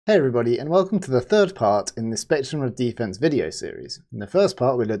Hey everybody, and welcome to the third part in the Spectrum of Defense video series. In the first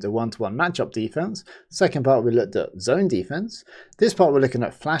part we looked at one-to-one matchup defense, the second part we looked at zone defense, this part we're looking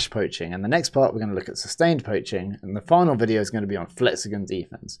at flash poaching, and the next part we're going to look at sustained poaching, and the final video is going to be on flexagon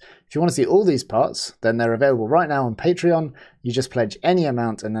defense. If you want to see all these parts, then they're available right now on Patreon. You just pledge any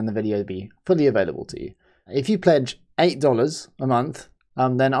amount and then the video will be fully available to you. If you pledge $8 a month,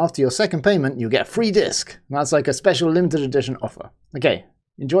 then after your second payment you'll get a free disc. And that's like a special limited edition offer. Okay.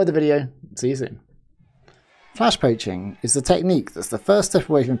 Enjoy the video, see you soon. Flash poaching is the technique that's the first step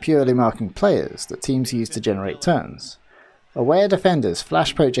away from purely marking players that teams use to generate turns. Aware defenders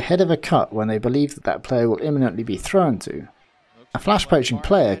flash poach ahead of a cut when they believe that that player will imminently be thrown to. A flash poaching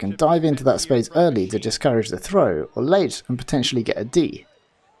player can dive into that space early to discourage the throw, or late and potentially get a D.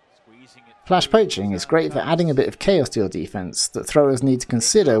 Flash poaching is great for adding a bit of chaos to your defense that throwers need to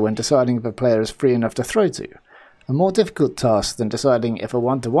consider when deciding if a player is free enough to throw to. A more difficult task than deciding if a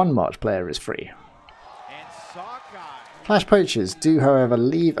one-to-one marked player is free. Flash poachers do however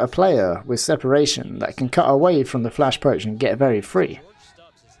leave a player with separation that can cut away from the flash poach and get very free.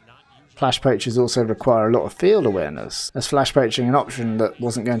 Flash poachers also require a lot of field awareness, as flash poaching, an option that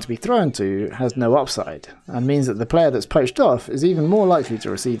wasn't going to be thrown to, has no upside, and means that the player that's poached off is even more likely to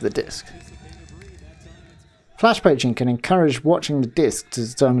receive the disc. Flash poaching can encourage watching the disc to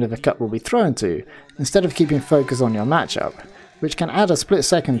determine if a cut will be thrown to, instead of keeping focus on your matchup, which can add a split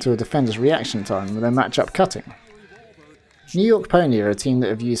second to a defender's reaction time with their matchup cutting. New York Pony are a team that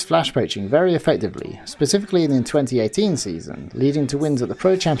have used flash poaching very effectively, specifically in the 2018 season, leading to wins at the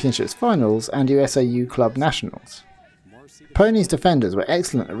Pro Championships Finals and USAU Club Nationals. Pony's defenders were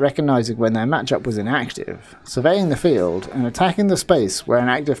excellent at recognising when their matchup was inactive, surveying the field, and attacking the space where an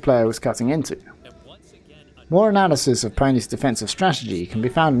active player was cutting into. More analysis of Pony's defensive strategy can be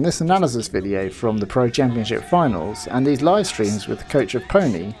found in this analysis video from the Pro Championship Finals and these live streams with the coach of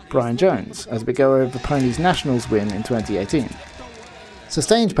Pony, Bryan Jones, as we go over Pony's Nationals win in 2018.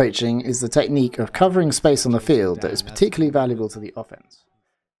 Sustained poaching is the technique of covering space on the field that is particularly valuable to the offense.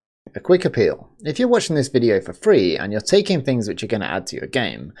 A quick appeal. If you're watching this video for free and you're taking things which are going to add to your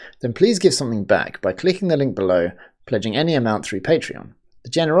game, then please give something back by clicking the link below, pledging any amount through Patreon. The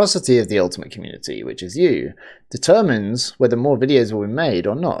generosity of the Ultimate community, which is you, determines whether more videos will be made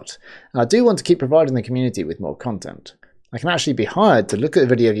or not, and I do want to keep providing the community with more content. I can actually be hired to look at a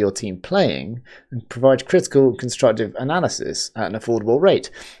video of your team playing and provide critical, constructive analysis at an affordable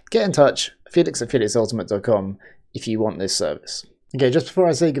rate. Get in touch, felix@felixultimate.com if you want this service. Okay, just before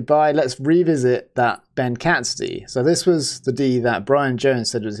I say goodbye, let's revisit that Ben Katz D. So this was the D that Bryan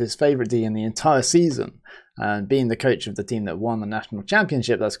Jones said was his favourite D in the entire season. And being the coach of the team that won the national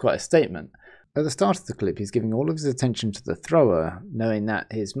championship, that's quite a statement. At the start of the clip, he's giving all of his attention to the thrower, knowing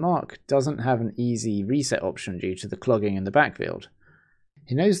that his mark doesn't have an easy reset option due to the clogging in the backfield.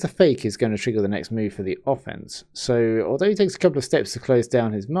 He knows the fake is going to trigger the next move for the offense, so although he takes a couple of steps to close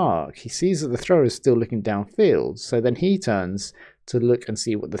down his mark, he sees that the thrower is still looking downfield, so then he turns to look and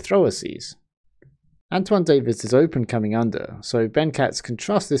see what the thrower sees. Antoine Davis is open coming under, so Ben Katz can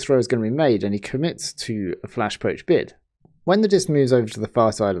trust this throw is going to be made and he commits to a flash poach bid. When the disc moves over to the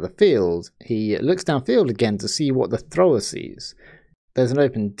far side of the field, he looks downfield again to see what the thrower sees. There's an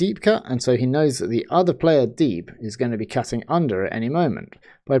open deep cut, and so he knows that the other player deep is going to be cutting under at any moment.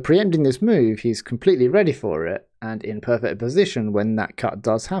 By preempting this move, he's completely ready for it and in perfect position when that cut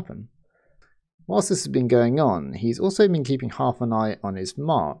does happen. Whilst this has been going on, he's also been keeping half an eye on his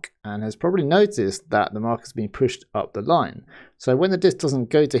mark and has probably noticed that the mark has been pushed up the line. So when the disc doesn't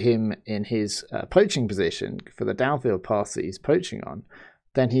go to him in his poaching position for the downfield pass that he's poaching on,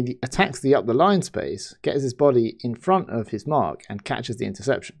 then he attacks the up the line space, gets his body in front of his mark and catches the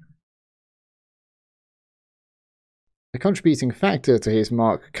interception. A contributing factor to his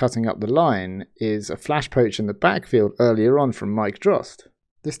mark cutting up the line is a flash poach in the backfield earlier on from Mike Drost.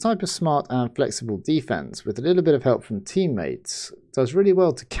 This type of smart and flexible defense, with a little bit of help from teammates, does really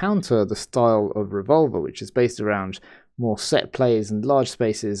well to counter the style of Revolver, which is based around more set plays and large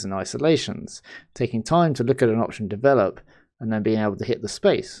spaces and isolations, taking time to look at an option develop and then being able to hit the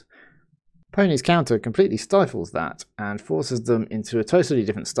space. Pony's counter completely stifles that and forces them into a totally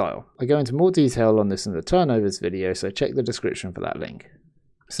different style. I go into more detail on this in the turnovers video, so check the description for that link.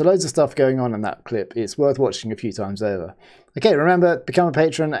 So loads of stuff going on in that clip, it's worth watching a few times over. Okay, remember, become a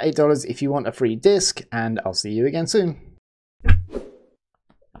patron at $8 if you want a free disc, and I'll see you again soon.